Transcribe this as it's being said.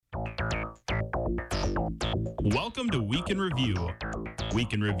Welcome to Week in Review.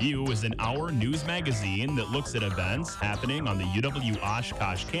 Week in Review is an hour news magazine that looks at events happening on the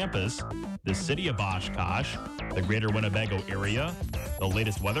UW-Oshkosh campus, the City of Oshkosh, the greater Winnebago area, the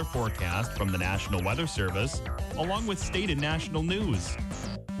latest weather forecast from the National Weather Service, along with state and national news.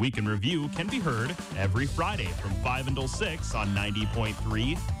 Week in Review can be heard every Friday from 5 until 6 on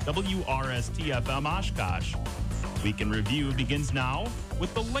 90.3 WRST-FM Oshkosh. Week in Review begins now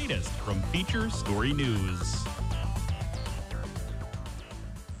with the latest from Feature Story News.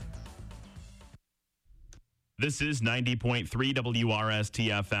 This is 90.3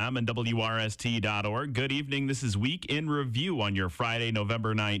 WRST-FM and WRST.org. Good evening. This is Week in Review on your Friday,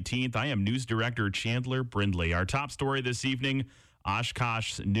 November 19th. I am News Director Chandler Brindley. Our top story this evening,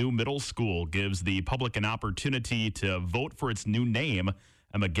 Oshkosh's new middle school gives the public an opportunity to vote for its new name.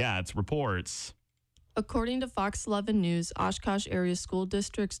 Emma Goetz reports. According to Fox 11 News, Oshkosh Area School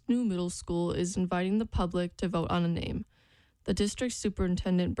District's new middle school is inviting the public to vote on a name. The district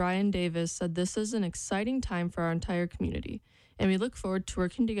superintendent, Brian Davis, said this is an exciting time for our entire community, and we look forward to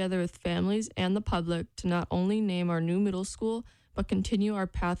working together with families and the public to not only name our new middle school, but continue our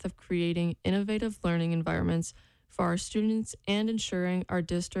path of creating innovative learning environments for our students and ensuring our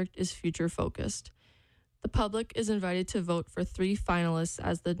district is future-focused. The public is invited to vote for 3 finalists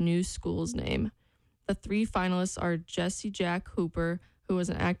as the new school's name. The 3 finalists are Jesse Jack Hooper, who was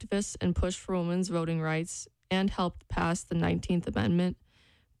an activist and pushed for women's voting rights and helped pass the 19th Amendment,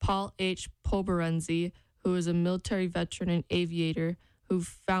 Paul H. Poberenzi, who is a military veteran and aviator who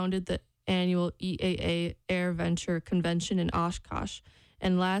founded the annual EAA Air Venture Convention in Oshkosh,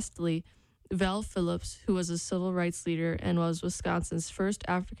 and lastly, Val Phillips, who was a civil rights leader and was Wisconsin's first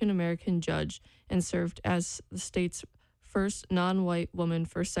African-American judge and served as the state's first non-white woman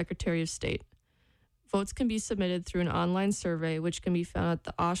for Secretary of State. Votes can be submitted through an online survey, which can be found at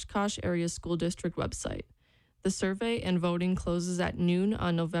the Oshkosh Area School District website. The survey and voting closes at noon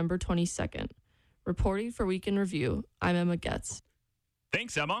on November 22nd. Reporting for Week in Review, I'm Emma Goetz.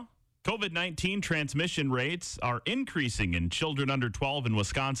 Thanks, Emma. COVID-19 transmission rates are increasing in children under 12 in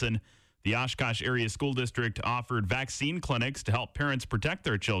Wisconsin. The Oshkosh Area School District offered vaccine clinics to help parents protect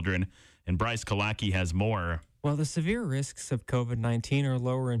their children, and Bryce Killackey has more. While the severe risks of COVID-19 are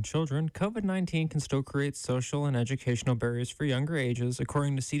lower in children, COVID-19 can still create social and educational barriers for younger ages,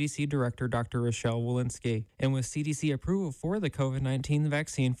 according to CDC Director Dr. Rochelle Walensky. And with CDC approval for the COVID-19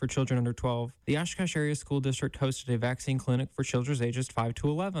 vaccine for children under 12, the Oshkosh Area School District hosted a vaccine clinic for children aged 5 to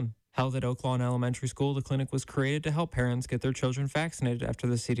 11. Held at Oak Lawn Elementary School, the clinic was created to help parents get their children vaccinated after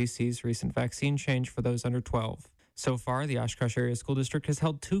the CDC's recent vaccine change for those under 12. So far, the Oshkosh Area School District has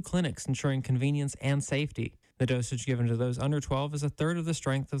held 2 clinics ensuring convenience and safety. The dosage given to those under 12 is a third of the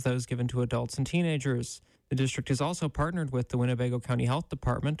strength of those given to adults and teenagers. The district has also partnered with the Winnebago County Health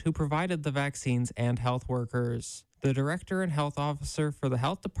Department, who provided the vaccines and health workers. The director and health officer for the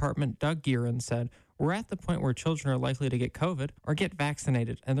health department, Doug Gearin, said, "We're at the point where children are likely to get COVID or get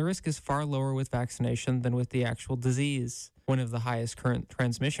vaccinated, and the risk is far lower with vaccination than with the actual disease." One of the highest current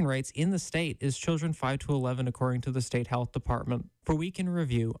transmission rates in the state is children 5 to 11, according to the state health department. For Week in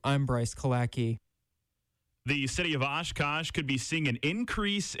Review, I'm Bryce Killackey. The City of Oshkosh could be seeing an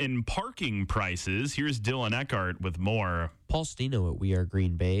increase in parking prices. Here's Dylan Eckhart with more. Paul Stino at We Are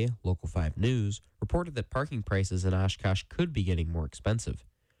Green Bay, Local 5 News, reported that parking prices in Oshkosh could be getting more expensive.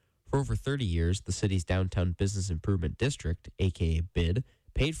 For over 30 years, the city's Downtown Business Improvement District, aka BID,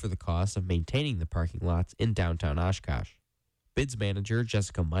 paid for the cost of maintaining the parking lots in downtown Oshkosh. BID's manager,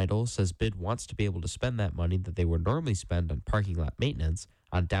 Jessica Meidel, says BID wants to be able to spend that money that they would normally spend on parking lot maintenance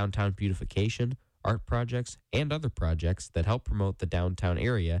on downtown beautification, art projects, and other projects that help promote the downtown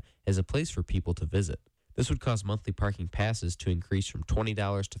area as a place for people to visit. This would cause monthly parking passes to increase from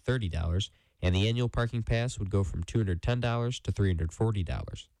 $20 to $30, and the annual parking pass would go from $210 to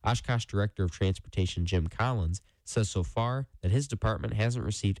 $340. Oshkosh Director of Transportation Jim Collins says so far that his department hasn't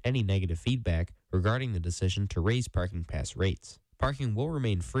received any negative feedback regarding the decision to raise parking pass rates. Parking will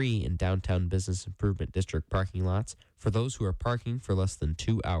remain free in Downtown Business Improvement District parking lots for those who are parking for less than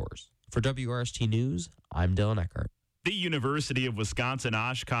 2 hours. For WRST News, I'm Dylan Eckhart. The University of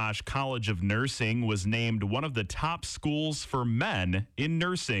Wisconsin-Oshkosh College of Nursing was named one of the top schools for men in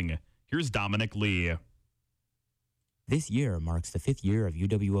nursing. Here's Dominic Lee. This year marks the 5th year of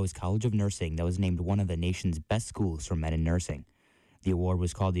UWO's College of Nursing that was named one of the nation's best schools for men in nursing. The award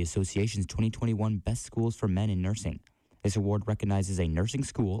was called the Association's 2021 Best Schools for Men in Nursing. This award recognizes a nursing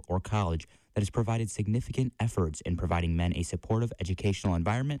school or college that has provided significant efforts in providing men a supportive educational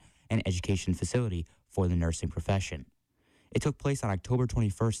environment and education facility for the nursing profession. It took place on October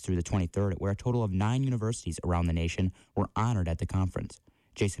 21st through the 23rd, where a total of 9 universities around the nation were honored at the conference.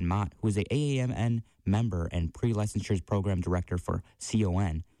 Jason Mott, who is a AAMN member and pre-licensures program director for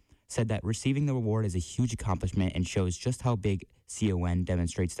CON, said that receiving the award is a huge accomplishment and shows just how big CON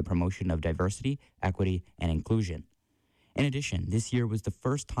demonstrates the promotion of diversity, equity, and inclusion. In addition, this year was the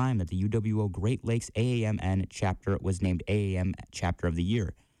first time that the UWO Great Lakes AAMN chapter was named AAM Chapter of the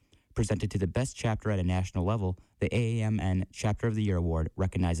Year. Presented to the best chapter at a national level, the AAMN Chapter of the Year Award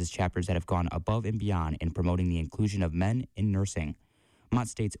recognizes chapters that have gone above and beyond in promoting the inclusion of men in nursing. Mott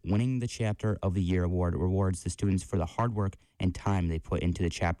states winning the Chapter of the Year Award rewards the students for the hard work and time they put into the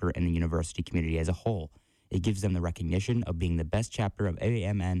chapter and the university community as a whole. It gives them the recognition of being the best chapter of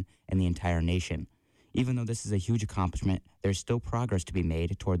AAMN in the entire nation. Even though this is a huge accomplishment, there's still progress to be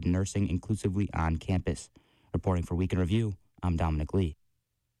made toward nursing inclusively on campus. Reporting for Week in Review, I'm Dominic Lee.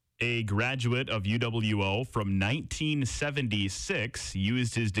 A graduate of UWO from 1976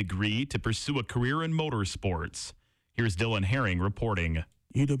 used his degree to pursue a career in motorsports. Here's Dylan Herring reporting.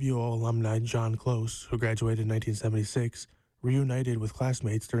 UWO alumni John Close, who graduated in 1976, reunited with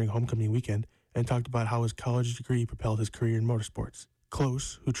classmates during homecoming weekend and talked about how his college degree propelled his career in motorsports.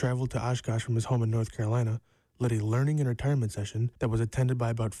 Close, who traveled to Oshkosh from his home in North Carolina, led a learning and retirement session that was attended by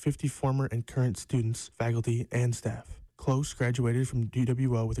about 50 former and current students, faculty, and staff. Close graduated from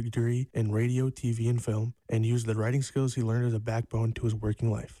UWO with a degree in radio, TV, and film, and used the writing skills he learned as a backbone to his working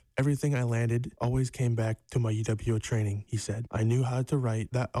life. Everything I landed always came back to my UWO training, he said. I knew how to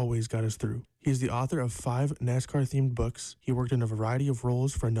write. That always got us through. He's the author of 5 NASCAR-themed books. He worked in a variety of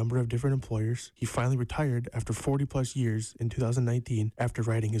roles for a number of different employers. He finally retired after 40-plus years in 2019 after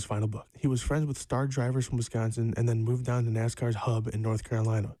writing his final book. He was friends with star drivers from Wisconsin and then moved down to NASCAR's hub in North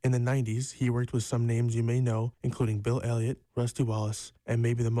Carolina. In the 90s, he worked with some names you may know, including Bill Elliott, Rusty Wallace, and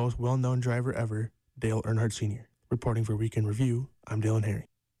maybe the most well-known driver ever, Dale Earnhardt Sr. Reporting for Week in Review, I'm Dylan Herring.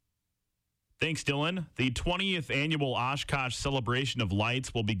 Thanks, Dylan. The 20th annual Oshkosh Celebration of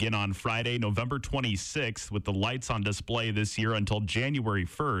Lights will begin on Friday, November 26th, with the lights on display this year until January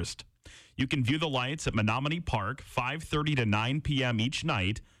 1st. You can view the lights at Menominee Park, 5:30 to 9 p.m. each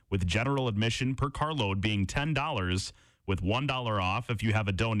night, with general admission per carload being $10, with $1 off if you have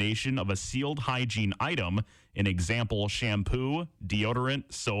a donation of a sealed hygiene item, an example shampoo,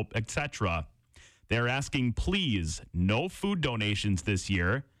 deodorant, soap, etc. They're asking, please, no food donations this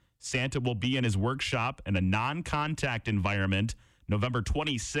year. Santa will be in his workshop in a non-contact environment November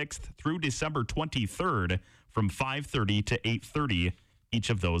 26th through December 23rd from 5:30 to 8:30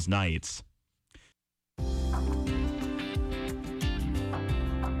 each of those nights.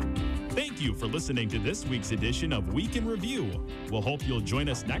 Thank you for listening to this week's edition of Week in Review. We'll hope you'll join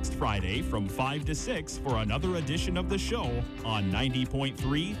us next Friday from 5 to 6 for another edition of the show on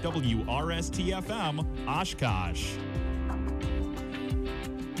 90.3 WRST-FM Oshkosh.